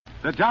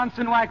the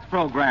Johnson Wax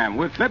Program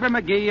with Fibber,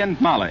 MCGee, and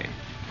Molly,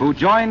 who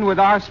join with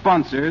our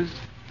sponsors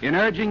in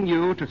urging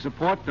you to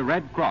support the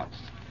Red Cross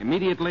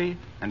immediately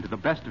and to the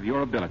best of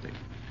your ability.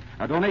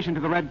 A donation to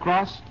the Red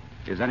Cross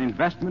is an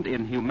investment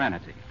in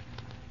humanity.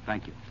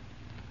 Thank you.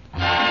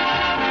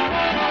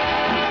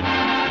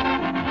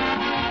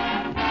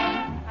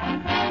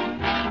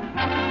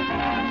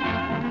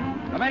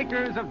 The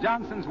makers of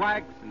Johnson's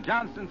Wax and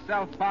Johnson's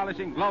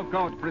Self-Polishing Glow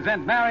Coat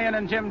present Marion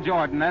and Jim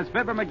Jordan as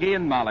Fibber, MCGee,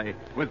 and Molly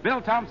with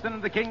Bill Thompson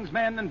and the King's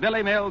Men and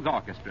Billy Mills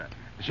Orchestra.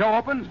 The show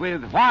opens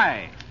with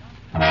Why?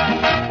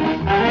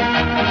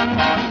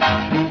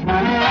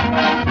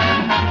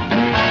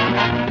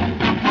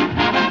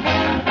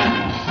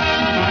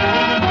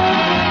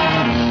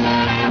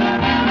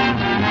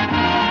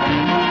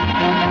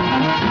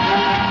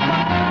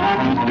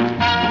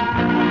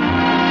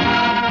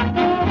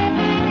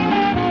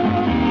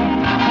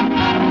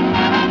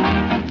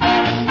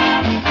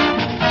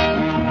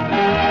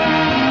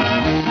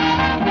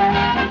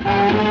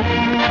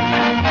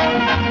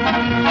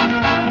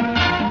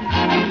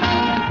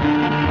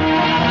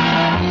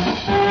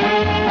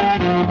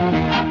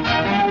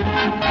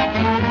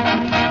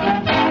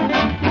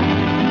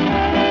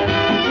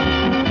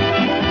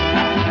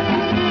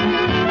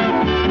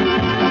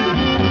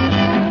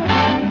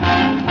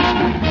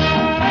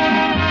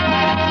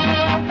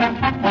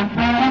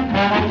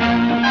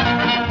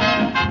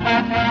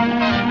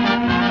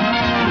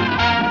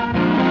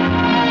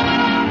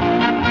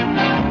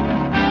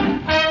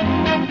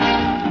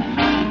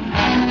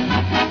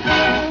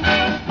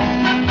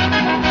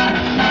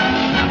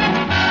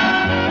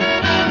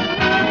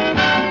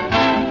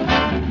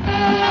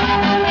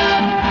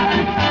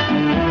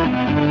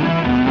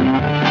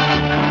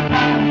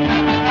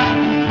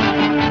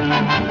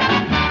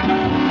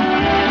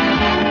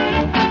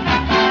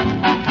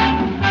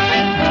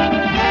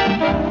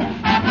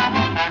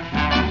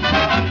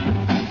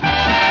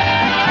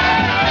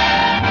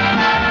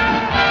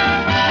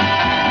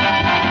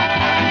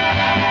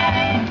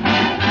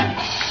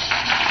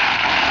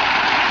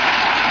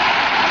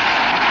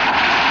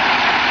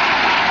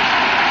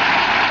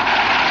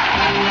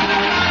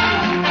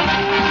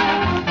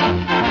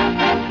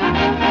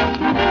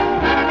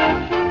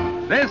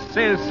 This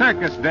is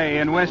Circus Day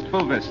in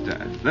Wistful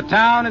Vista. The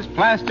town is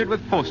plastered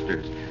with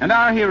posters, and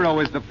our hero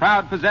is the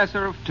proud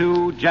possessor of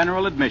 2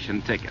 general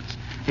admission tickets.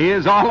 He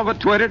is all of a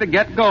twitter to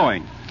get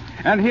going.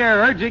 And here,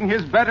 urging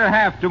his better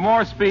half to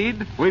more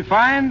speed, we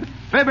find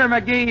Fibber,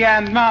 MCGee,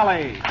 and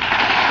Molly.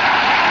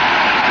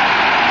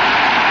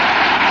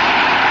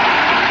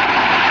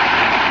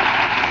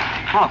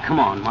 Oh, come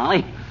on,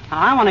 Molly.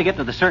 I want to get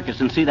to the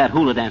circus and see that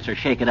hula dancer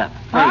shake it up.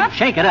 What?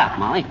 Shake it up,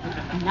 Molly.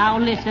 Now,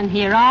 listen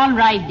here. All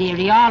right,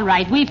 dearie, all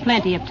right. We've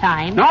plenty of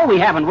time. No, we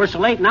haven't. We're so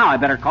late now, I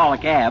better call a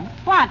cab.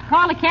 What,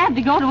 call a cab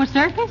to go to a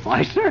circus?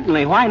 Why,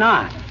 certainly. Why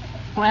not?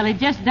 Well, it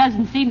just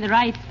doesn't seem the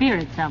right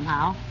spirit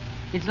somehow.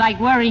 It's like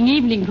wearing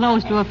evening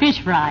clothes to a fish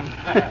fry.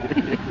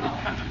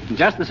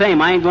 Just the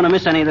same, I ain't going to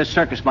miss any of this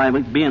circus by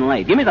being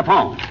late. Give me the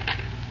phone.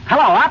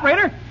 Hello,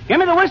 operator. Give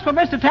me the Wistful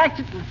Vista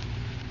taxi.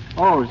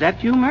 Oh, is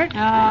that you, Mert?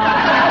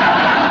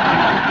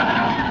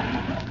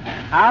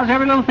 How's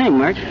every little thing,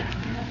 Mert?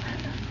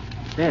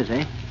 It is,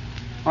 eh?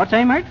 What's,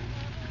 Mert?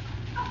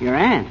 Your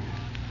aunt.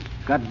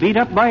 Got beat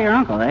up by your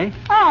uncle, eh?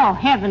 Oh,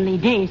 heavenly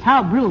days,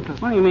 how brutal.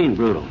 What do you mean,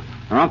 brutal?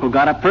 Her uncle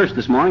got up first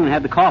this morning and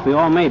had the coffee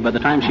all made by the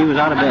time she was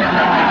out of bed.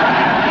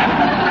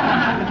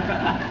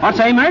 What's,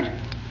 Mert?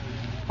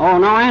 Oh,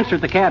 no answer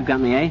at the cab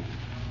company, eh?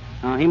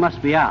 Oh, he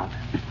must be out.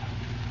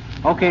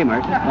 Okay,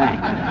 Mert,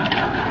 thanks.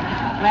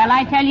 Well,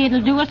 I tell you,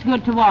 it'll do us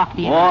good to walk,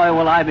 dear. Boy,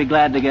 will I be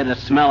glad to get a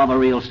smell of a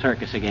real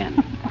circus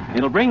again.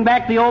 It'll bring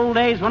back the old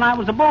days when I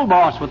was a bull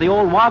boss with the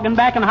old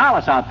Woggenback and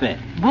Hollis outfit.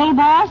 Bull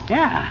boss?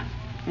 Yeah,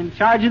 in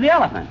charge of the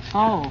elephants.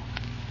 Oh.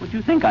 What'd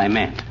you think I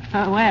meant?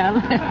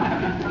 Well,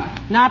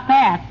 not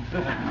that.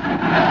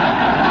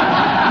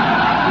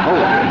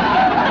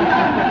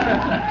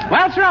 Oh.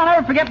 Well, sir, I'll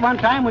never forget one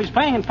time we was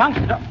playing in Punk's...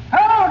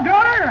 Hello,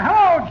 daughter.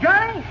 Hello,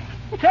 Johnny.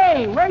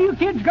 Say, where you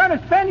kids going to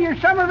spend your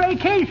summer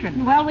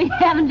vacation? Well, we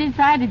haven't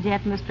decided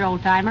yet, Mr.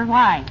 Oldtimer.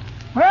 Why?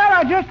 Well,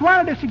 I just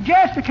wanted to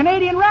suggest the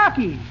Canadian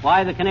Rockies.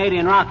 Why the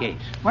Canadian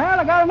Rockies? Well,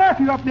 I got a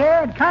nephew up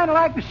there I'd kind of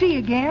like to see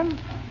again.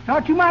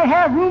 Thought you might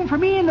have room for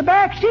me in the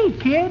back seat,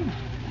 kids.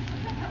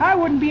 I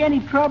wouldn't be any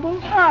trouble,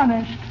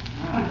 honest.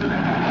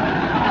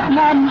 And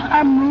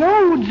I'm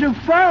loads of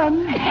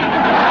fun.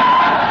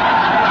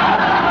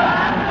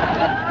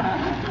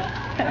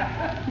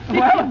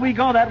 Well, if we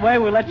go that way,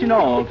 we'll let you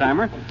know,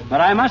 old-timer. But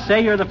I must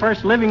say you're the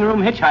first living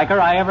room hitchhiker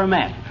I ever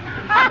met.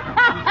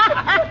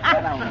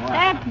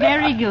 That's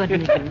very good,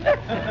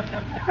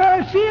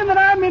 Mr. Seeing that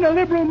I'm in a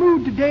liberal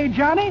mood today,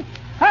 Johnny,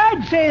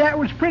 I'd say that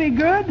was pretty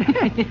good.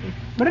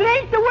 But it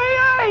ain't the way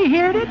I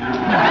heard it.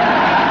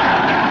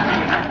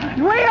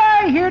 The way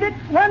I heard it,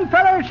 one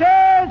feller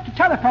says to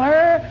t'other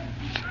feller,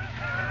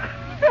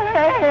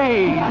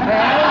 "Hey,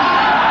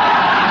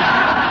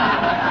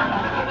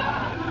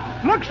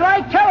 looks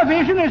like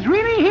television is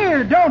really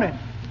here, don't it?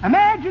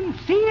 Imagine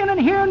seeing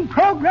and hearing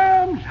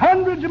programs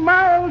hundreds of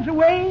miles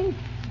away,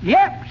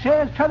 Yep,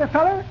 says t'other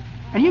feller.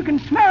 And you can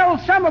smell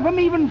some of them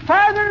even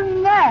farther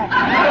than that.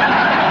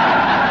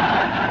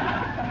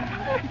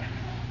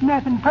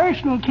 Nothing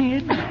personal,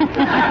 kids.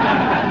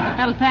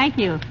 Well, thank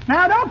you.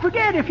 Now, don't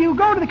forget, if you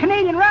go to the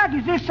Canadian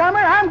Rockies this summer,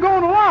 I'm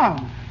going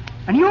along.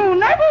 And you'll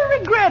never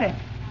regret it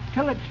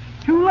till it's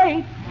too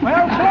late.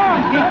 Well, so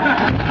long, kids.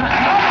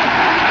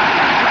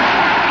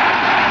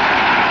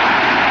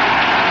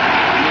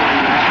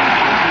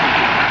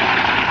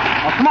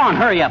 Oh, come on,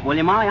 hurry up, will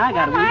you, Molly? I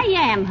got Well, I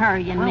am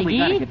hurrying, Well, we McGee.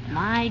 gotta get-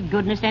 My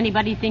goodness,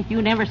 anybody think you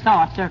never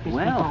saw a circus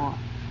Well. before?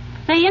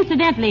 Say,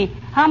 incidentally,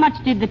 how much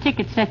did the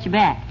ticket set you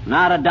back?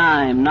 Not a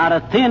dime, not a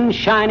thin,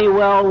 shiny,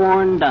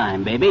 well-worn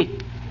dime, baby.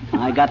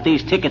 I got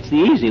these tickets the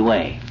easy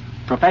way.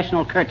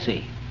 Professional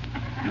curtsy.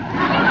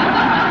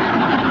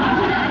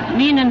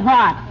 Meaning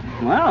what?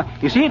 Well,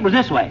 you see, it was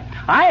this way.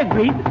 I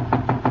agreed.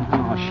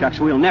 Oh, shucks,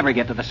 we'll never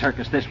get to the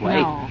circus this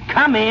way. No.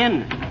 Come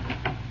in.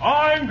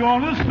 I'm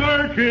going to the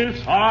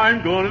circus.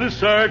 I'm going to the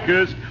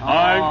circus.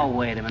 Oh,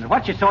 wait a minute.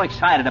 What you so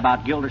excited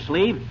about,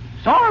 Gildersleeve?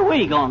 So are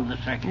we going to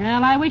the circus.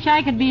 Well, I wish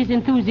I could be as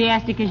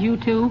enthusiastic as you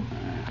two.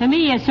 To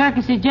me, a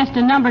circus is just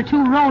a number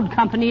 2 road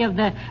company of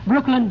the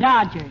Brooklyn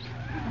Dodgers.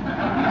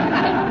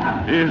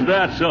 Is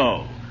that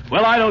so?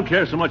 Well, I don't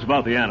care so much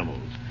about the animals.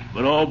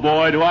 But, oh,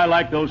 boy, do I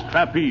like those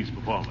trapeze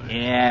performers.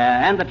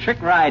 Yeah, and the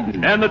trick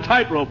riding. And the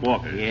tightrope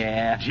walkers.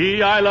 Yeah.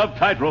 Gee, I love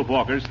tightrope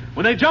walkers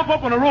when they jump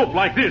up on a rope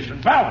like this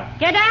and balance.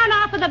 Get down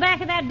off of the back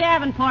of that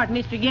Davenport,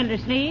 Mr.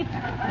 Gildersleeve.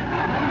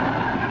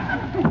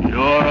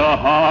 You're a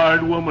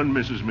hard woman,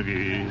 Mrs.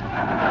 McGee.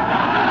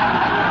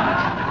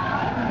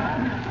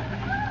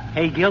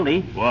 Hey,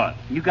 Gildy. What?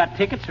 You got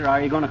tickets, or are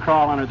you going to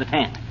crawl under the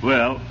tent?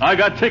 Well, I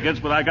got tickets,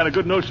 but I got a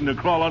good notion to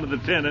crawl under the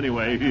tent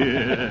anyway.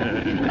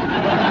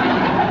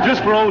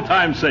 Just for old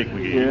time's sake,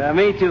 McGee. Yeah,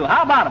 me too.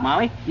 How about it,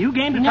 Molly? You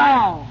game to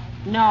try?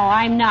 No,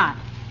 I'm not.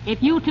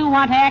 If you two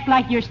want to act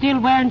like you're still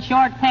wearing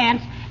short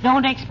pants,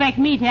 don't expect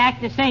me to act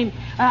the same.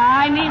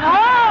 Oh,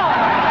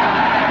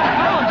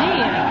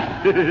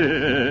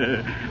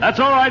 dear. That's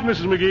all right,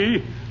 Mrs.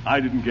 McGee. I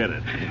didn't get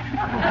it.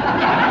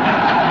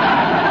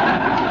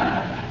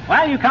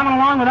 Well, you coming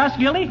along with us,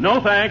 Gildy? No,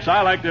 thanks.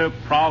 I like to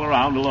prowl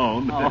around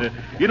alone. Oh.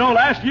 You know,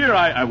 last year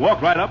I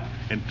walked right up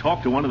and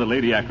talked to one of the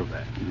lady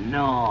acrobats.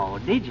 No,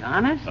 did you,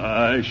 honest?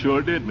 I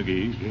sure did,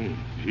 McGee.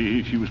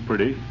 She was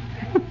pretty.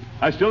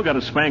 I still got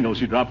a spangle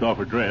she dropped off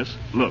her dress.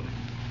 Look.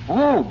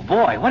 Oh,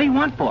 boy, what do you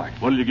want for it?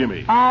 What'll you give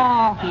me?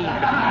 Oh, here.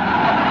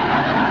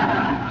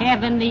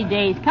 Heavenly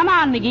days. Come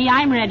on, McGee,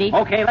 I'm ready.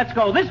 Okay, let's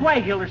go this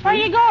way, Gildersleeve. Where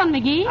you going,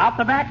 McGee? Out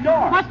the back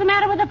door. What's the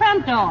matter with the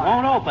front door?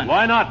 Won't open.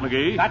 Why not,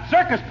 McGee? Got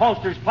circus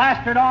posters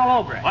plastered all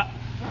over it. What?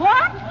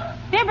 What?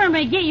 Fibber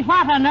McGee,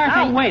 what on earth?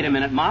 Now, wait a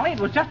minute, Molly. It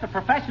was just a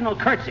professional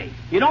curtsy.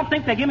 You don't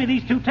think they give me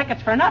these 2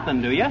 tickets for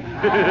nothing, do you?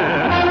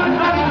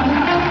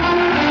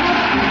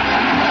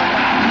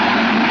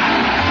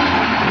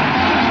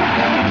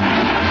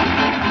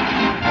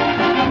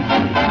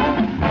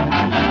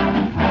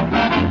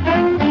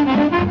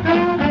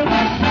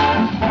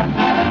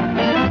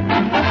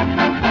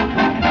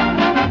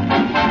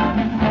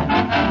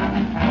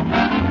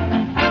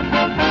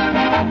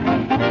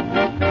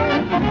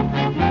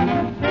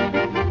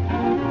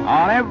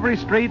 Every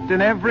street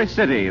in every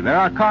city, there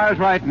are cars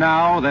right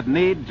now that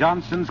need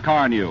Johnson's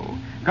Car New.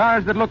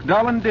 Cars that look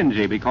dull and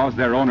dingy because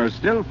their owners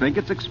still think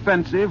it's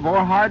expensive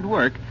or hard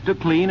work to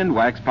clean and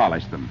wax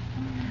polish them.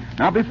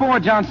 Now, before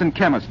Johnson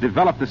Chemists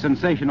developed the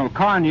sensational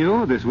Car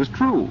New, this was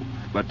true.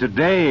 But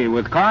today,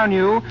 with Car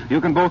New, you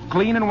can both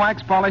clean and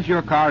wax polish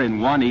your car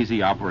in one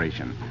easy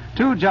operation.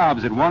 2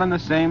 jobs at one and the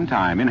same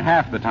time, in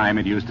half the time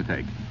it used to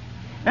take.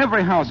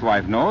 Every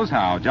housewife knows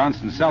how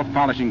Johnson's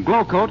self-polishing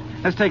Glow Coat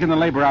has taken the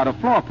labor out of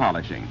floor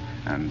polishing.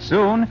 And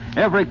soon,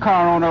 every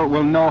car owner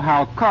will know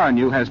how Car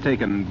New has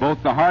taken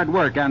both the hard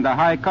work and the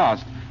high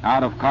cost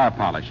out of car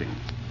polishing.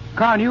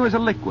 Car New is a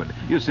liquid.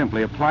 You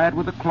simply apply it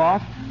with a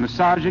cloth,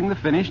 massaging the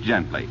finish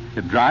gently.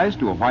 It dries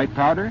to a white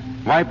powder.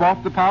 Wipe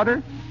off the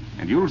powder,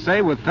 and you'll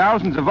say with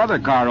thousands of other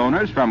car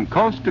owners from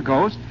coast to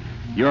coast,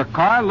 your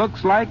car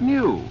looks like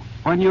new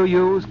when you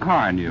use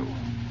Car New.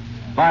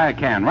 Buy a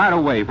can right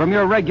away from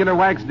your regular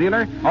wax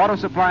dealer, auto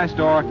supply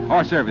store,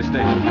 or service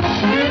station.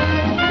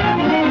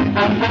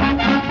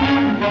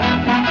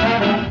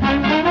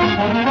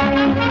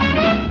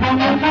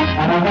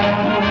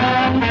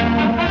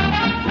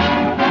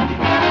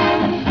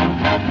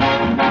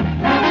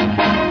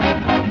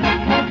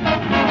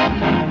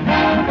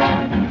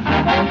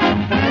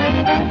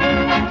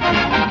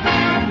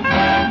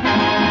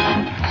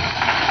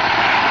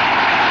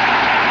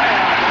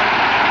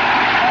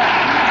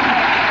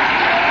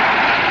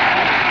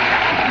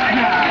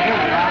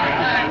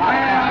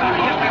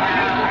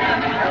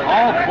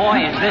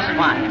 Boy, is this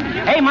fun.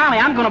 Hey, Molly,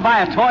 I'm going to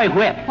buy a toy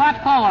whip. What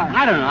for?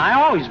 I don't know. I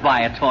always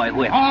buy a toy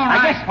whip. All right,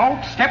 I guess...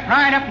 folks, step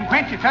right up and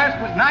quench your thirst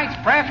with nice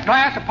fresh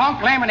glass of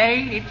punk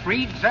lemonade. It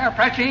reads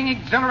refreshing,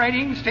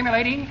 exhilarating,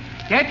 stimulating.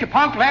 Get your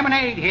punk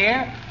lemonade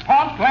here.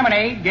 Punk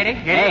lemonade, get it?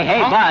 Hey,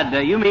 Punk. Bud,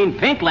 you mean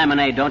pink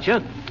lemonade, don't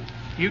you?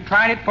 You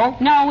tried it, folks?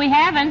 No, we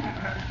haven't.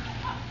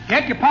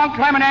 Get your punk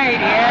lemonade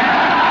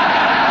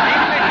here.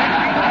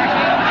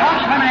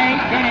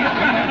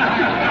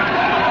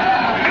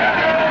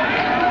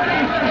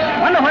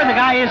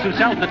 place who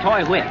sells the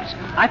toy whips.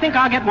 I think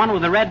I'll get one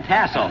with a red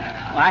tassel.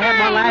 I had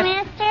one last...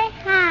 Mister.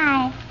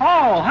 Hi.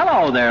 Oh,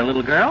 hello there,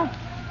 little girl.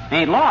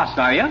 Ain't lost,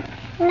 are you?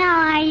 No,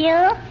 are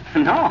you?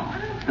 No.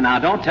 Now,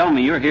 don't tell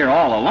me you're here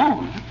all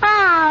alone.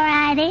 All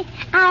righty.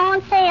 I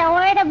won't say a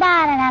word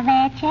about it, I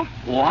bet you.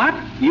 What?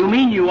 You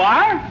mean you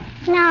are?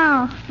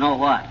 No. No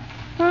what?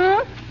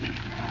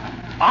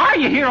 Are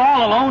you here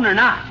all alone or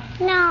not?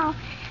 No.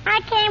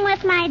 I came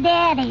with my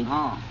daddy.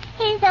 Oh.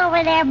 He's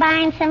over there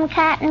buying some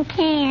cotton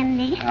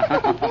candy.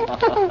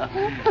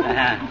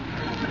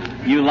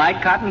 You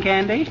like cotton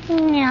candy?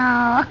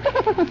 No.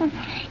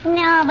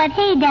 No, but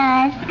he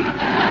does.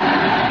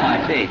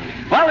 I see.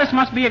 Well, this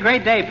must be a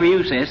great day for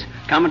you, sis.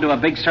 Coming to a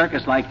big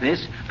circus like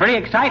this. Pretty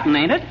exciting,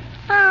 ain't it?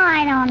 Oh,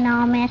 I don't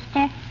know,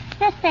 mister.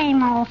 The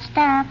same old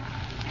stuff.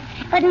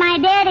 But my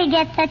daddy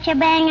gets such a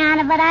bang out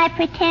of it, I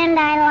pretend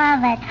I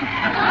love it.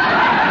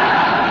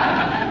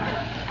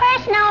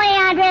 Personally,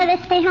 I'd rather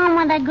stay home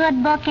with a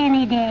good book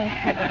any day.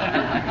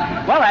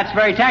 Well, that's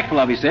very tactful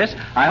of you, sis.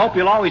 I hope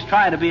you'll always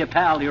try to be a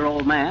pal to your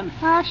old man.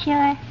 Oh,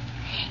 sure.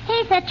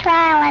 He's a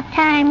trial at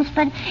times,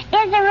 but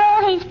as a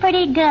rule, he's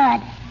pretty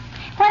good.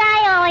 What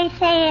I always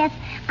say is,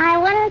 I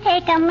wouldn't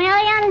take $1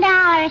 million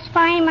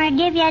for him or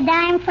give you a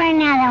dime for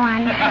another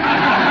one.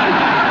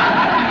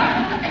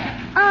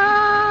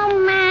 Oh,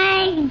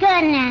 my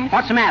goodness.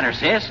 What's the matter,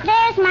 sis?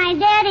 There's my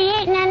daddy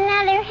eating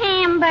another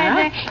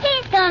hamburger. Huh?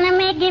 He's going to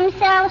make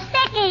himself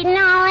sick eating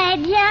all that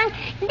junk.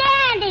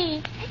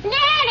 Daddy,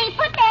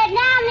 put that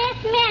down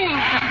this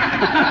minute.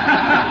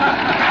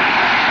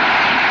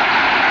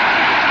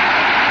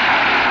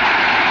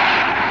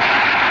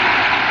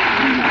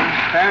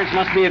 Parents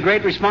must be a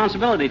great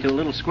responsibility to a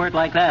little squirt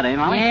like that, eh,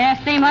 Molly? Yes,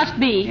 they must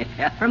be.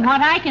 From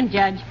what I can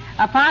judge,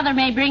 a father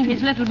may bring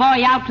his little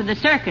boy out to the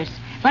circus,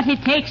 but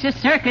it takes a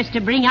circus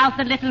to bring out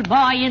the little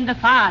boy in the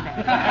father.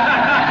 All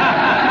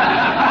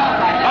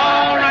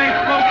right,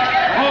 folks,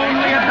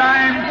 only a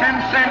dime,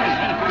 10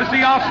 cents to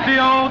see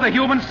Osteo, the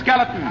human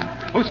skeleton,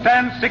 who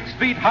stands 6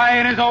 feet high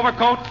in his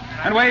overcoat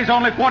and weighs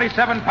only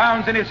 47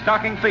 pounds in his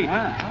stocking feet.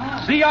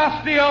 See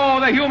Osteo,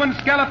 the human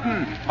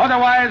skeleton,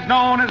 otherwise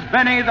known as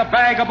Benny the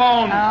Bag of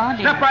Bones. Oh,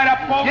 dear. Step right up,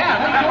 folks.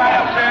 Step right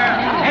up there.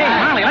 Hey,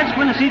 Molly, let's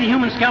go in and see the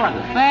human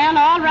skeleton. Well,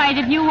 all right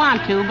if you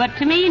want to, but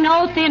to me,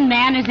 no thin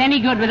man is any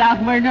good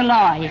without Myrna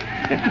Loy.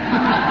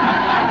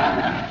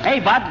 Hey,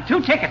 Bud,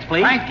 2 tickets,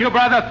 please. Thank you,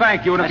 brother,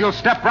 thank you. And if you'll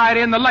step right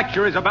in, the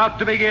lecture is about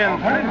to begin.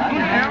 Look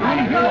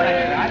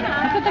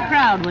at the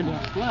crowd, will you?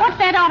 What's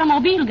that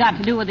automobile got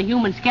to do with the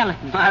human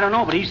skeleton? I don't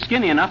know, but he's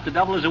skinny enough to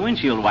double as a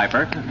windshield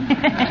wiper.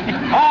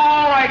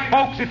 All right,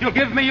 folks, if you'll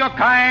give me your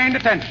kind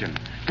attention,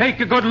 take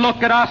a good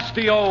look at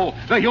Osteo,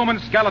 the human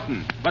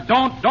skeleton. But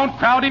don't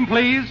crowd him,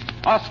 please.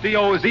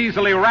 Osteo is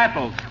easily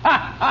rattled.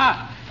 Ha,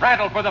 ha!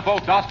 Rattle for the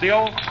folks,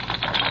 Osteo.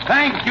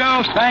 Thank you.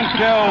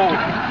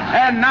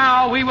 And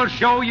now we will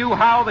show you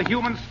how the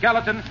human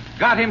skeleton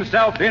got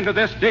himself into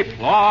this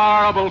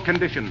deplorable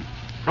condition.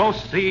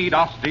 Proceed,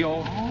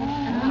 Osteo.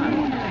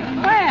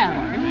 Well,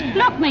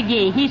 look,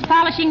 McGee, he's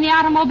polishing the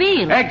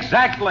automobile.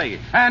 Exactly,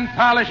 and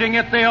polishing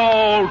it the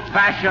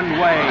old-fashioned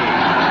way.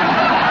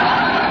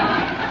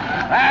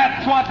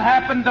 That's what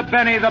happened to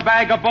Benny the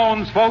Bag of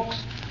Bones,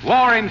 folks.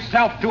 Wore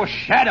himself to a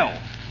shadow,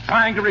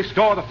 trying to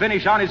restore the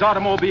finish on his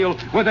automobile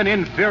with an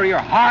inferior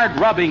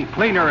hard-rubbing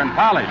cleaner and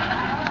polish.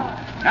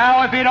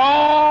 Now, if he'd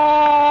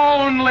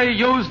only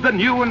used the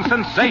new and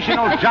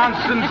sensational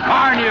Johnson's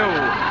Car New,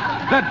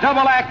 the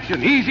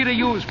double-action,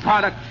 easy-to-use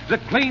product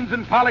that cleans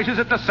and polishes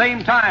at the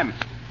same time,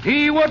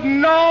 he would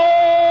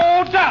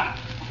no doubt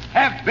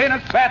have been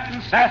as fat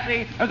and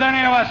sassy as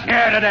any of us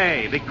here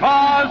today,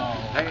 because...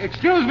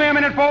 excuse me a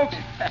minute, folks.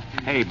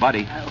 Hey,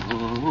 buddy.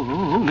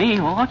 Me?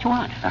 What you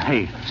want?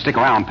 Hey, stick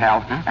around,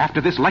 pal. Huh?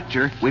 After this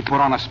lecture, we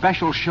put on a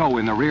special show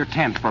in the rear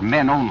tent for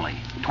men only.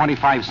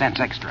 25 cents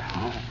extra.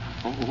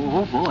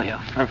 Oh boy.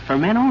 For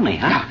men only,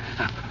 huh?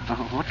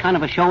 What kind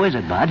of a show is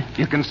it, Bud?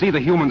 You can see the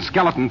human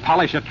skeleton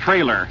polish a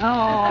trailer.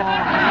 Oh.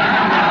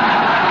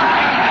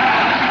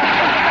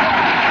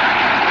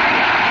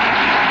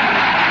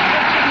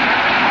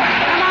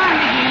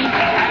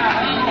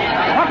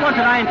 What was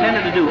it I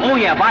intended to do? Oh,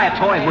 yeah, buy a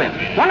toy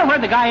whip. Wonder where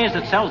the guy is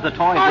that sells the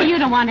toy whip. Oh, you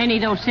don't want any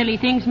of those silly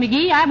things,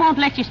 McGee. I won't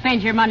let you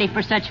spend your money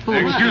for such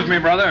fools. Excuse me,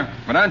 brother,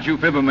 but aren't you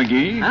Fibber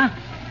McGee? Huh?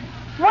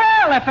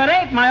 Well, if it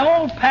ain't my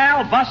old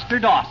pal Buster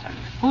Dawson.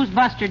 Who's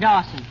Buster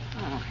Dawson?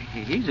 Oh,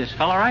 he's this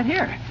fella right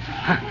here.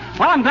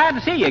 Well, I'm glad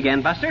to see you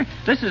again, Buster.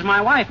 This is my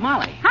wife,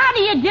 Molly. How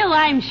do you do,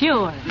 I'm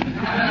sure?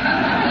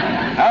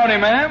 Howdy,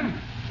 ma'am.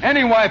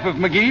 Any wife of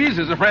McGee's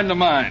is a friend of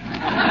mine.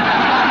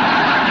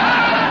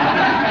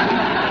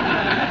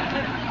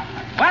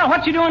 Well,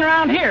 what you doing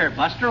around here,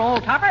 Buster,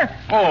 old topper?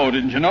 Oh,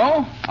 didn't you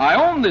know? I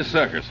own this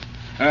circus.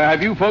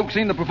 Have you folks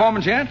seen the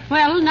performance yet?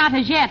 Well, not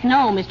as yet,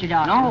 no, Mr.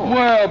 Dawson. No.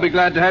 Well, be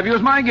glad to have you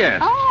as my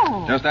guest.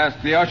 Oh. Just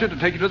ask the usher to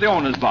take you to the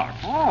owner's box.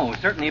 Oh, we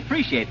certainly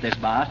appreciate this,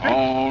 Buster.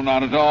 Oh,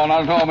 not at all,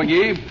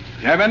 McGee. If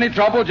you have any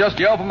trouble, just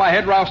yell for my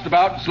head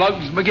roustabout,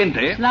 Slugs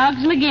McGinty.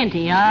 Slugs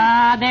McGinty.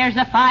 Ah, there's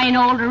a fine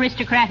old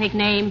aristocratic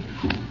name.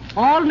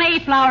 Old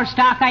Mayflower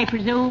stock, I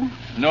presume.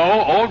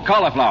 No, old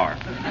cauliflower.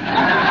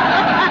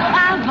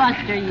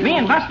 Buster, you. Me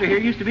and Buster here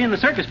used to be in the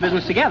circus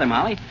business together,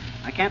 Molly.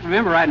 I can't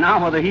remember right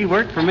now whether he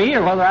worked for me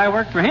or whether I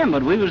worked for him,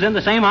 but we was in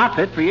the same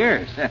outfit for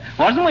years.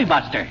 Wasn't we,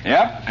 Buster?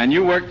 Yep, and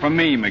you worked for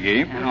me,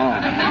 McGee. Oh.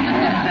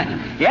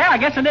 Yeah, I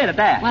guess I did at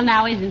that. Well,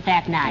 now, isn't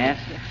that nice?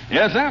 Yes.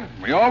 Yes, sir.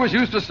 We always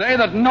used to say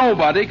that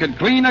nobody could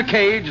clean a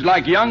cage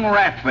like young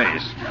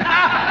Ratface.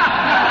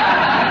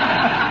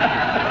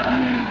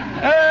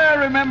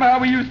 Remember how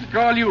we used to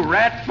call you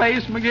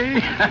Ratface,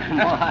 McGee?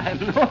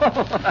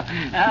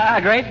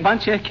 A great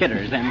bunch of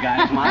kidders, them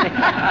guys, Molly.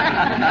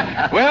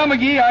 Well,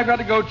 McGee, I've got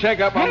to go check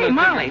up on Hey, the...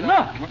 Molly,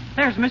 look.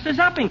 There's Mrs.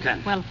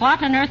 Uppington. Well,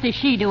 what on earth is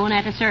she doing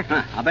at a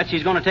circus? I'll bet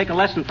she's going to take a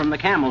lesson from the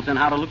camels in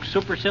how to look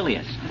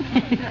supercilious.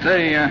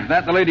 Say,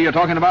 that the lady you're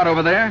talking about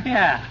over there?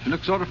 Yeah. She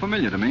looks sort of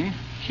familiar to me.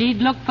 She'd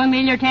look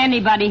familiar to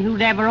anybody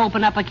who'd ever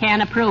open up a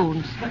can of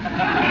prunes.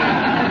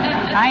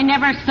 I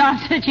never saw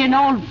such an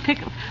old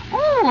pickle.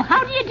 Oh,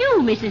 how do you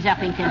do, Mrs.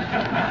 Uppington?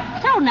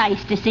 So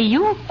nice to see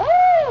you.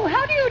 Oh,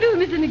 how do you do,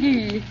 Mr.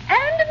 McGee?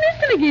 And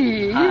Mr.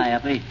 McGee. Hi,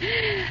 Uppy.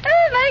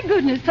 Oh, my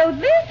goodness. So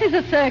this is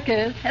a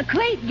circus.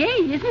 Quite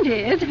gay, isn't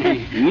it?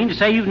 You mean to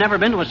say you've never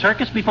been to a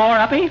circus before,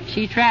 Uppy?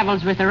 She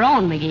travels with her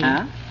own, McGee.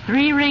 Huh?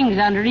 3 rings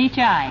under each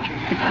eye.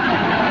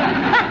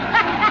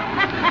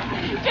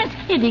 Just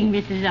kidding,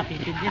 Mrs.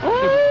 Uppington. Just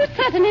Oh,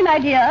 certainly, my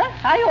dear.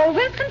 I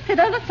always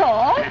consider the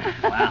thought.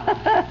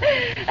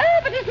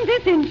 But isn't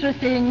this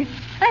interesting?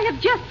 I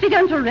have just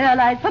begun to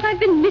realize what I've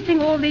been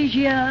missing all these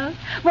years.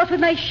 What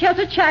with my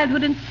sheltered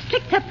childhood and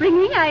strict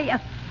upbringing,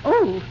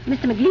 Oh,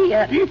 Mr. McGee,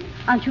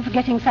 aren't you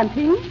forgetting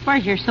something?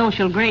 Where's your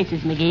social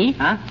graces, McGee?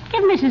 Huh?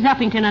 Give Mrs.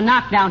 Uppington a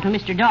knockdown to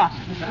Mr. Dawson.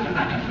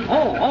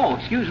 Oh,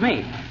 excuse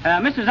me.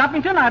 Mrs.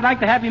 Uppington, I'd like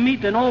to have you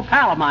meet an old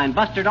pal of mine,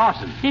 Buster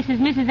Dawson. This is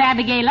Mrs.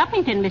 Abigail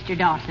Uppington, Mr.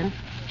 Dawson.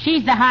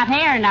 She's the hot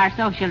hair in our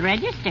social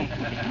register.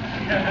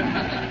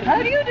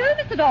 How do you do,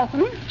 Mr.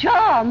 Dawson?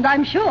 Charmed,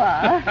 I'm sure.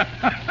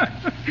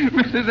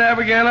 Mrs.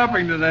 Abigail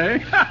Uppington, eh?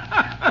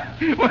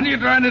 What are you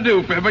trying to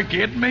do, Fibber?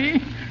 Kid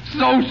me?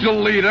 Social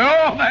leader.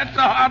 Oh, that's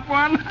a hot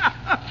one.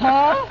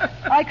 Sir,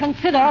 I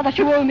consider that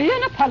you owe me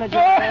an apology.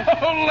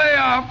 Oh, lay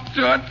off,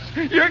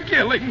 Toots. You're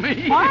killing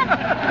me. What?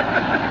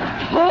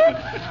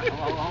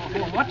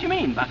 What do you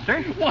mean,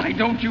 Buster? Why,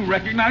 don't you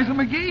recognize her,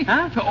 McGee?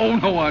 Huh? Oh,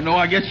 no,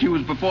 I guess she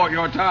was before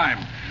your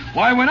time.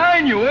 Why, when I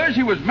knew her,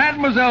 she was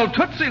Mademoiselle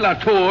Tootsie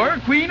Latour,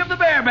 Queen of the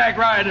Bareback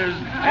Riders.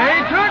 Eh,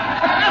 Toots?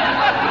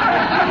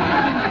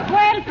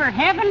 Well, for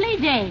heavenly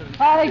days.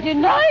 I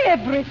deny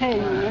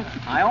everything.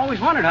 I always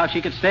wondered how she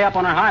could stay up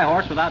on her high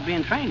horse without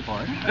being trained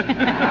for it.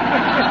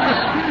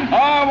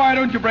 Oh, why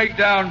don't you break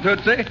down,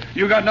 Tootsie?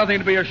 You got nothing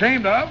to be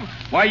ashamed of.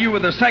 Why, you were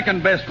the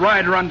second best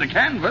rider under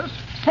canvas.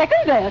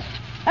 Second best?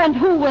 And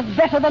who was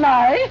better than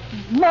I?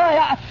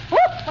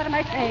 What am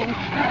I saying?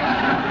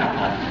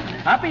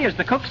 Uppy, as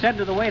the cook said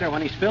to the waiter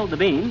when he spilled the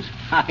beans,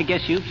 I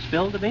guess you've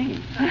spilled the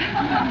beans.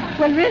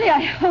 Well, really,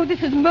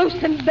 this is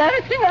most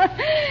embarrassing.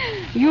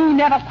 You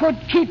never could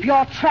keep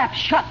your trap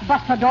shut,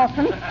 Buster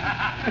Dawson.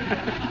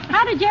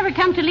 How did you ever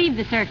come to leave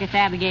the circus,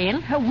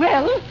 Abigail?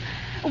 Well,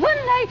 one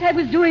night I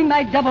was doing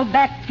my double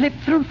backflip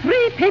through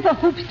 3 paper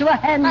hoops to a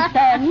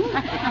handstand,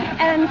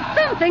 and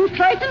something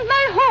frightened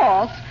my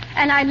horse,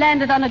 and I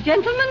landed on a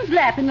gentleman's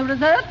lap in the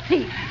reserved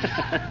seat.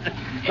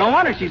 No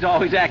wonder she's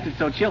always acted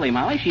so chilly,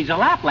 Molly. She's a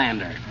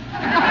Laplander.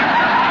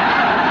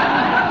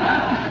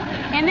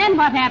 And then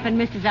what happened,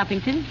 Mrs.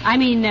 Uppington? I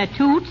mean,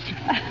 Toots?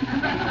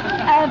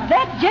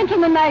 That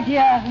gentleman, my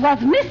dear, was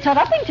Mr.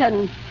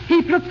 Uppington.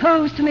 He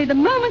proposed to me the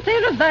moment they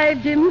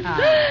revived him.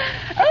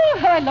 Oh,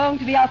 how I long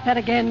to be out there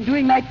again,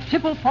 doing my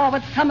triple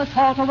forward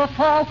somersault over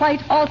 4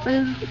 white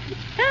horses.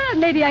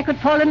 Maybe I could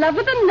fall in love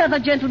with another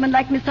gentleman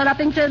like Mr.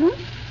 Uppington.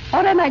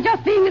 Or am I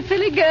just being a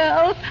silly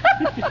girl?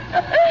 Well,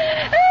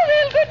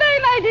 goodbye,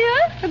 my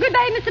dear.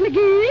 Goodbye, Mr.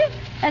 McGee.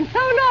 And so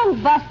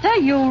long, Buster,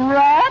 you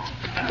rat.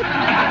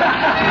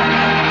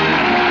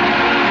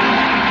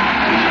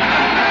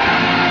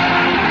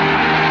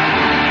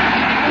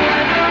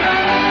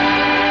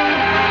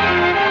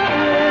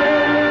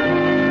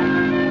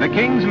 The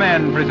King's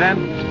Men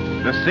present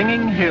The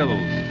Singing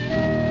Hills.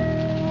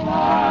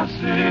 The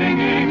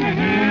singing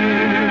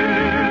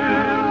hills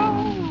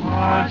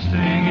are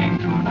singing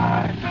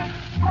tonight,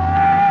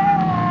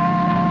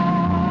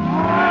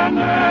 and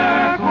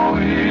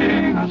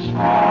echoing a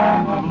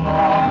song of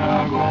long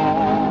ago.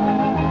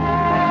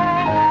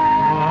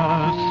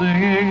 The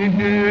singing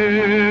hills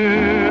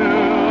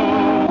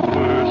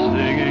were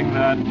singing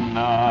that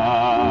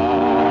night,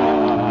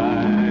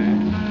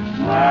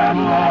 that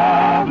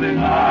lovely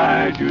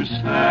night you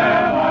said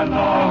I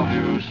love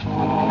you so.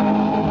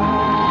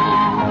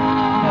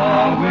 The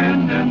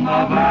wind in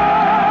the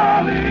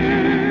valley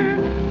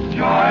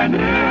joined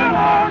in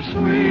our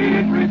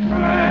sweet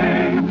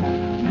refrain,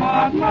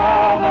 but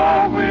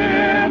now the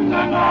wind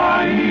and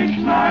I each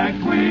night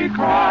we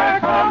cry,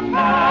 come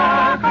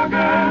back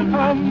again,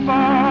 come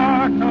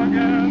back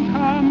again,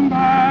 come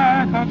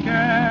back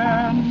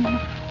again.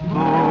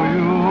 Though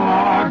you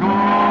are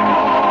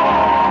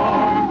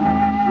gone,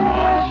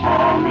 the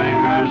song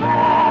lingers on.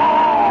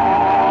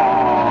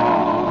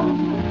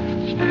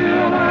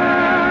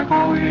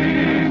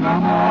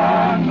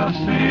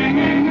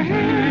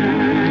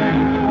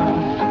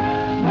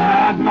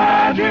 that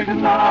magic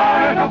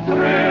night of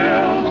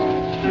thrill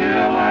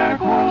still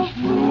echoes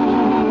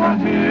through the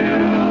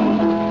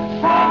hills.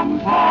 From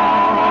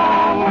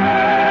far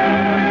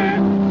away,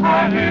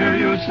 I hear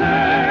you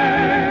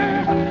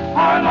say,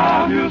 I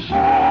love you so, I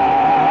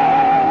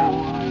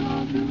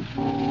love you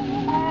so.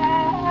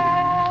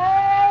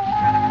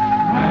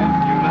 When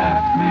you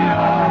left me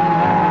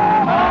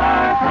alone,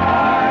 I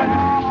cried,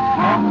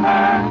 come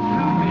back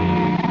to me.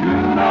 You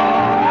know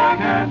I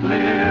can't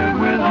live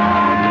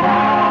without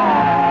love.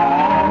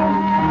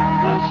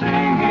 The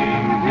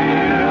singing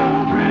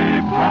hills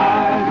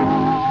replied,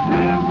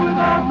 live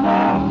without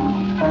love.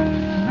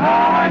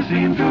 Now I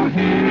seem to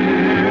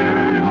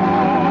hear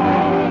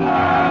your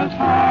last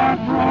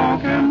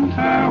heartbroken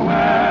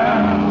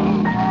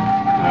farewell,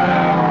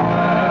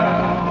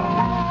 farewell,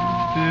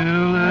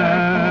 still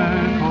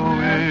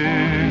echoing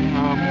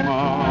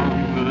among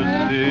the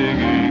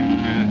singing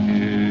hills.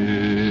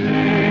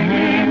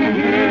 Singing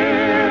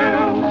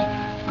hills,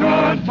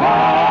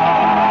 goodbye.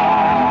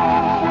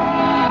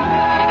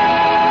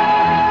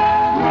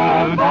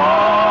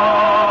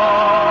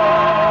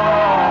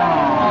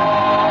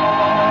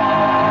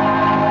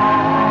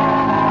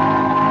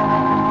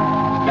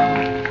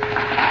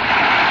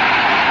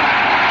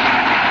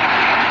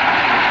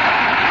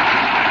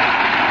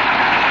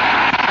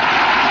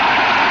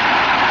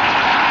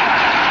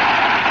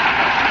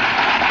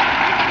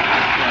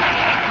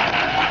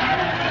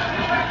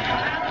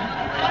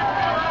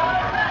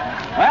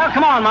 Well,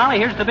 come on, Molly.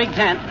 Here's the big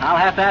tent. I'll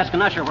have to ask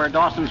an usher where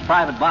Dawson's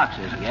private box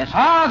is, I guess.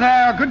 Ah,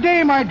 there. Good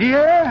day, my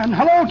dear. And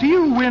hello to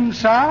you,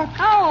 Windsock.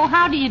 Oh,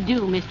 how do you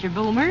do, Mr.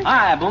 Boomer?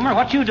 Hi, Boomer.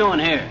 What you doing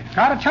here?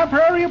 Got a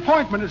temporary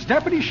appointment as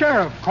deputy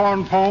sheriff,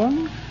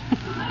 Cornpone.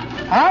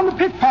 On the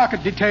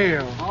pickpocket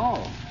detail.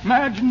 Oh.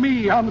 Imagine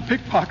me on the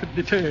pickpocket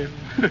detail.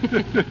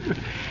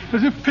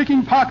 As if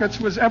picking pockets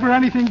was ever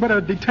anything but a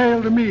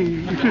detail to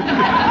me.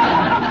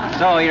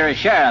 So you're a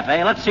sheriff,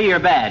 eh? Let's see your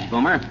badge,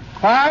 Boomer.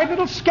 Quite a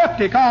little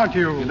skeptic, aren't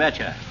you? You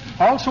betcha.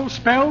 Also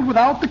spelled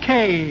without the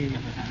K.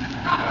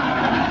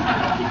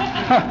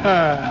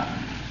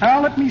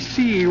 Now, let me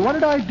see. What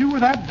did I do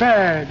with that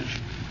badge?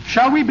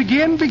 Shall we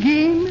begin,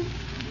 Begin?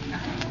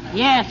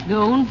 Yes,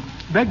 Goon.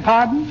 Beg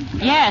pardon?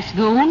 Yes,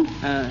 Goon.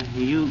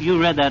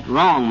 You read that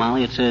wrong,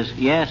 Molly. It says,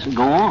 yes,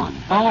 go on.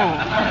 Oh.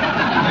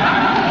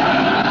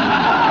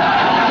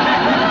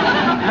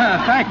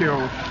 Thank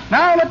you.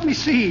 Now, let me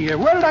see.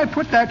 Where did I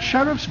put that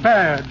sheriff's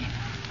badge?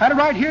 Had it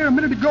right here a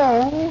minute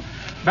ago.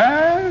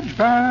 Badge,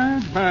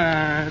 badge,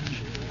 badge.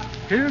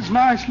 Here's a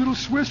nice little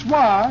Swiss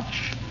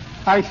watch.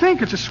 I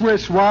think it's a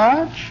Swiss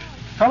watch.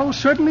 Fellow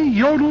certainly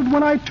yodeled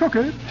when I took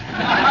it.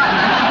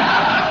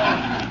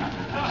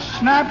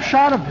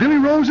 Snapshot of Billy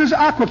Rose's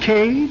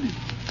Aquacade.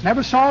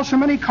 Never saw so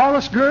many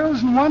chorus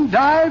girls in one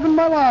dive in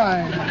my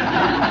life.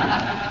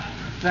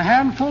 The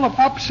handful of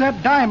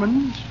upset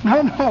diamonds.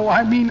 No,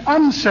 I mean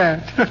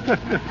unset.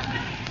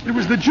 It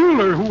was the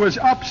jeweler who was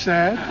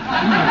upset.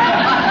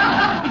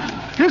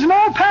 Here's an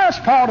old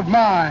passport of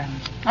mine.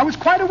 I was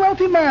quite a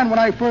wealthy man when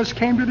I first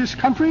came to this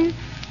country.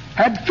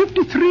 Had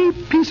 53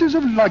 pieces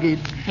of luggage.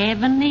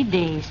 Heavenly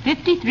days.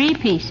 53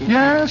 pieces.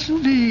 Yes,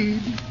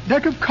 indeed.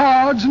 Deck of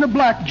cards and a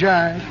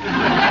blackjack.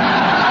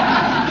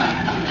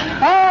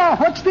 Ah,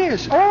 what's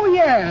this? Oh,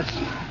 yes.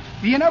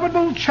 The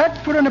inevitable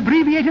check for an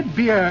abbreviated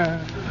beer.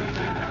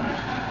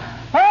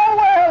 Oh,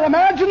 well,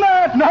 imagine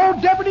that. No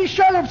deputy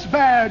sheriff's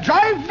badge.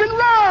 I've been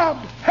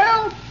robbed.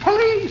 Help!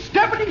 Police!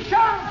 Deputy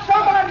sheriff!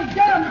 Somebody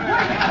get him!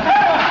 Quick!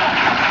 Help!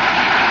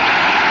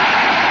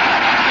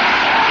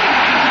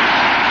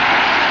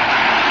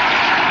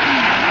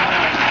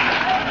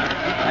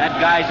 That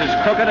guy's as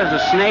crooked as a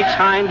snake's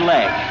hind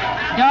leg.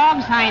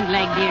 Dog's hind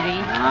leg,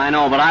 dearie. I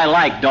know, but I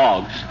like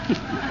dogs.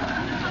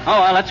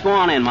 Oh, well, let's go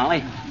on in,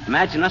 Molly.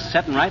 Imagine us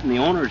sitting right in the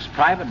owner's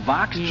private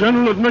box.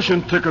 General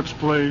admission tickets,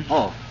 please.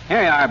 Oh,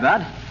 here you are,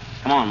 Bud.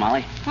 Come on,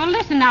 Molly. Well,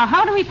 listen now.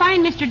 How do we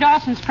find Mr.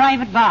 Dawson's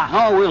private box?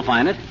 Oh, we'll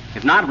find it.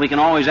 If not, we can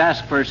always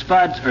ask for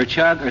Spuds or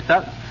Chug or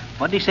Thug.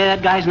 What did he say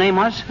that guy's name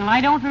was? Well, I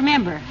don't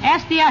remember.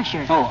 Ask the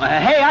usher. Oh,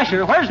 hey,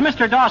 usher, where's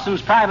Mr.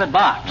 Dawson's private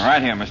box?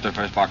 Right here, Mr.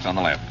 First Box on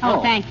the left.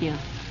 Oh, thank you.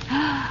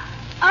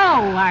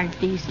 Oh, aren't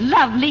these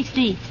lovely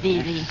seats,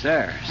 dearie? Yes,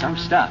 sir. Some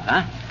stuff,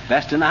 huh?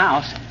 Best in the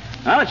house.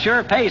 Well, it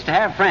sure pays to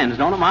have friends,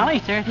 don't it, Molly?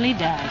 It certainly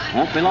does.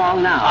 Won't be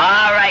long now.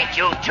 All right,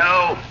 you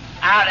two.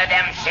 Out of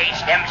them seats.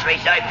 Them's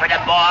reserved for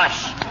the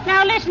boss.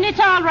 Now, listen,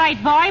 it's all right,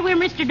 boy. We're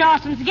Mr.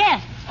 Dawson's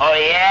guests. Oh,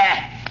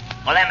 yeah?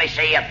 Well, let me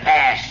see your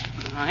pass.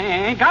 I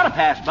ain't got a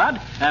pass,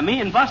 Bud. Me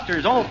and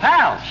Buster's old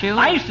pals. Sure.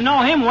 I used to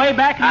know him way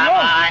back in the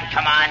old...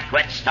 Come on.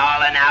 Quit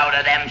stalling out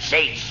of them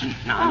seats.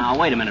 Now,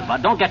 wait a minute,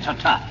 Bud. Don't get so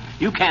tough.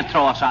 You can't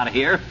throw us out of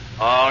here.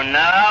 Oh,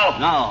 no?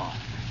 No.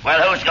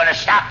 Well, who's going to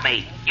stop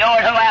me? You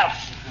and who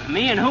else?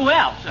 Me and who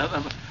else?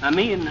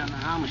 Me and...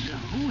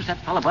 who was that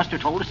fella Buster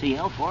told us to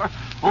yell for?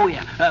 Oh,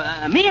 yeah.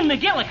 Me and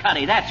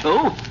McGillicuddy, that's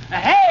who.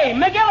 Hey,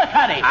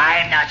 McGillicuddy!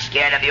 I'm not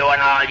scared of you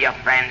and all your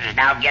friends.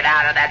 Now get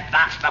out of that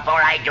box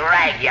before I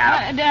drag you.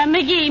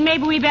 McGee,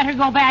 maybe we better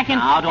go back and...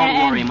 Now,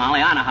 don't worry,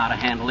 Molly. I know how to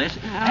handle this.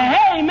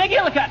 Hey,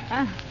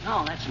 McGillicuddy!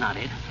 No, that's not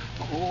it.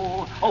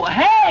 Oh,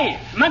 hey,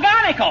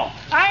 McGonigal,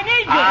 I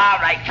need you. All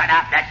right, cut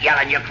out that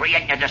yelling. You're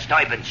creating a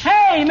disturbance.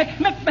 Hey,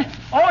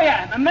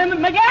 McGarrity.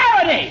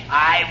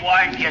 I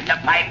warned you to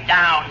pipe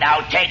down. Now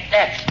take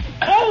this.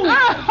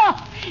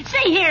 Oh,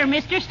 see here,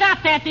 mister.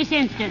 Stop that this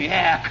instant.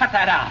 Yeah, cut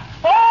that out.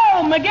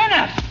 Oh,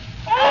 McGinnis.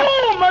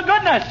 Oh, my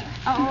goodness.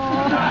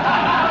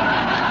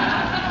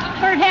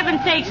 For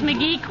heaven's sakes,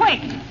 McGee,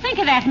 quick. Think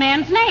of that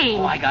man's name.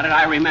 Oh, I got it.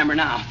 I remember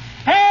now.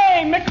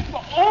 Hey,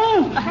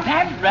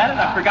 that rabbit,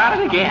 I forgot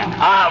it again.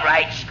 All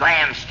right,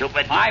 scram,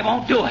 stupid. I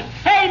won't do it.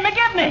 Hey,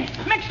 McGibney,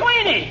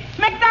 McSweeney,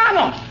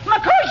 McDonald,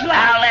 McCushla.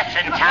 Now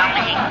listen,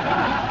 Tommy.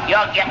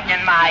 You're getting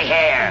in my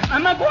hair.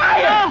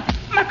 McGuire,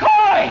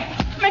 McCoy,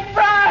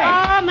 McBride.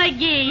 Oh,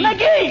 McGee.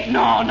 McGee.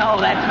 No,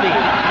 that's me.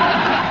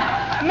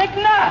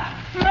 McNutt,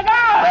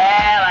 McGowan.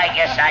 Well, I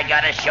guess I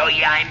gotta show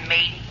you I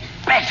mean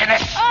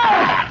business.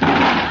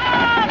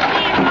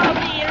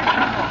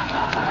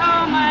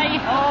 Oh, my.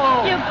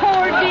 You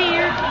poor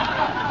dear.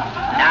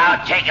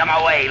 Now take him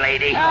away,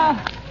 lady. Oh.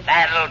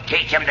 That'll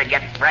teach him to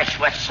get fresh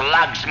with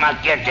slugs,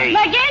 McGinty.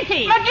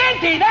 McGinty,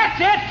 that's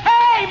it.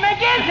 Hey,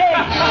 McGinty.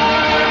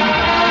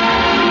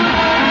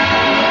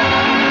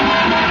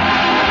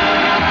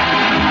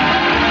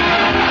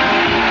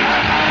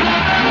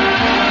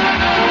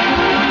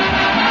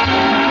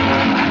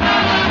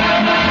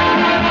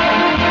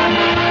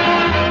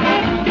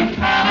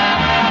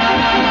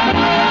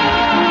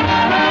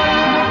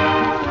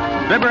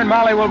 Fibber and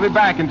Molly will be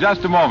back in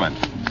just a moment.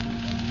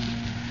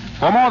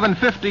 For more than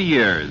 50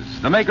 years,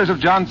 the makers of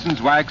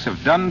Johnson's Wax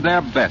have done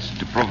their best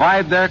to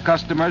provide their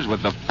customers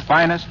with the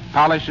finest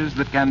polishes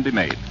that can be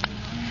made.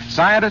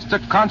 Scientists are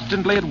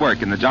constantly at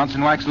work in the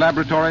Johnson Wax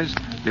laboratories,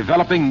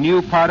 developing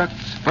new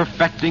products,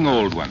 perfecting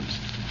old ones.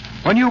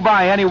 When you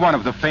buy any one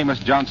of the famous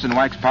Johnson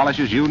Wax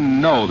polishes, you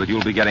know that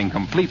you'll be getting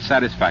complete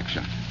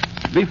satisfaction.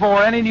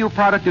 Before any new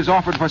product is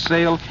offered for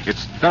sale,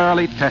 it's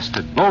thoroughly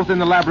tested, both in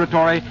the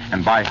laboratory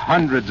and by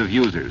hundreds of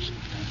users.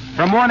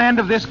 From one end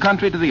of this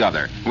country to the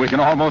other, we can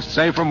almost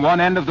say from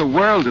one end of the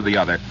world to the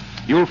other,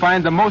 you'll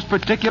find the most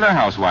particular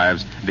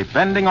housewives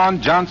depending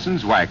on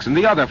Johnson's Wax and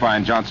the other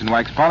fine Johnson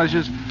Wax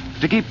polishes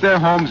to keep their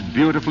homes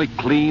beautifully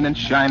clean and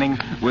shining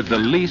with the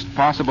least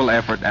possible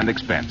effort and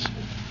expense.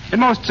 It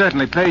most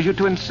certainly pays you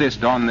to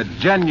insist on the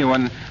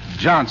genuine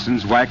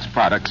Johnson's Wax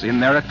products in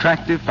their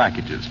attractive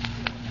packages.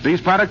 These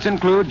products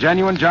include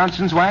genuine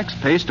Johnson's Wax,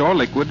 paste or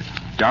liquid,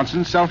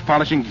 Johnson's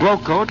self-polishing glow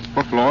coat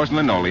for floors and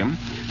linoleum,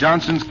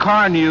 Johnson's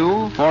Car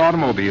New for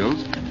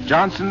automobiles,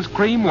 Johnson's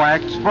Cream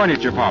Wax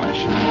furniture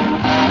polish.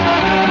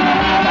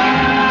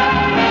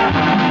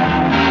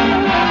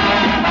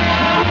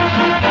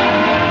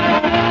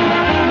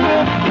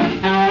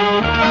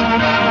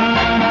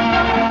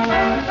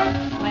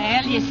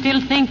 Well, you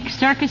still think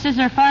circuses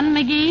are fun,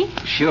 McGee?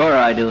 Sure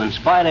I do, in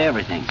spite of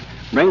everything.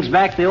 Brings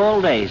back the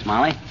old days,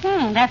 Molly.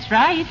 That's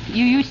right.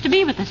 You used to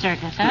be with the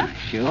circus, huh?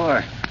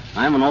 Sure.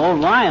 I'm an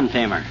old lion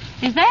tamer.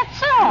 Is that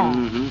so?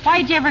 Mm-hmm.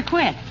 Why'd you ever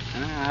quit?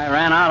 I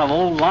ran out of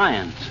old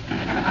lions.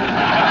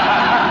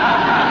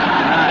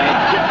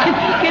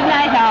 Good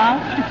night, all.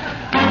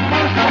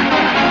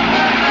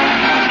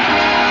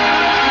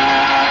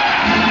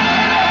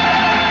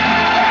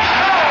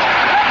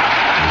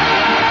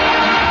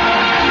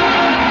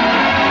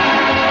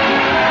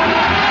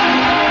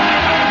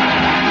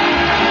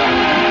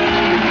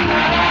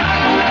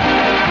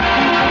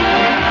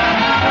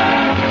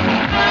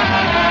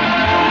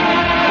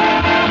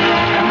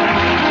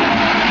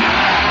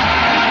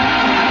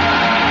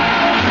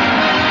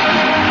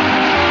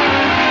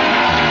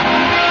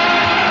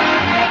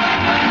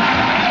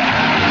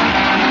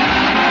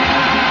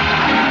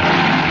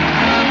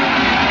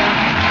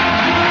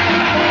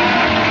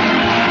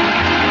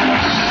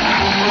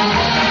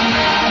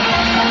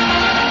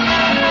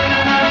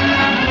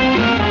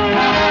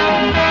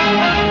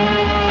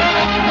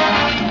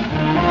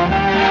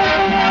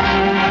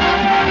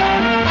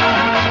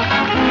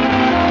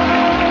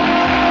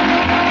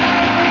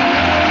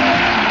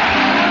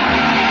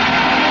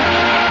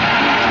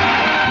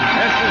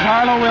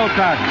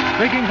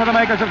 Speaking for the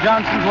makers of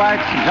Johnson's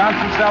Wax and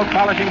Johnson's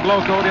Self-Polishing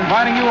Glow Coat,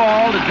 inviting you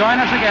all to join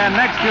us again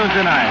next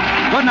Tuesday night.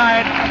 Good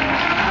night.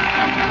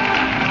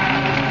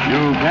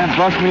 You Can't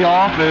Brush Me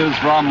Off is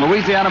from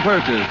Louisiana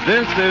Purchase.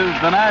 This is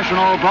the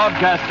National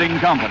Broadcasting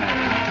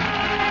Company.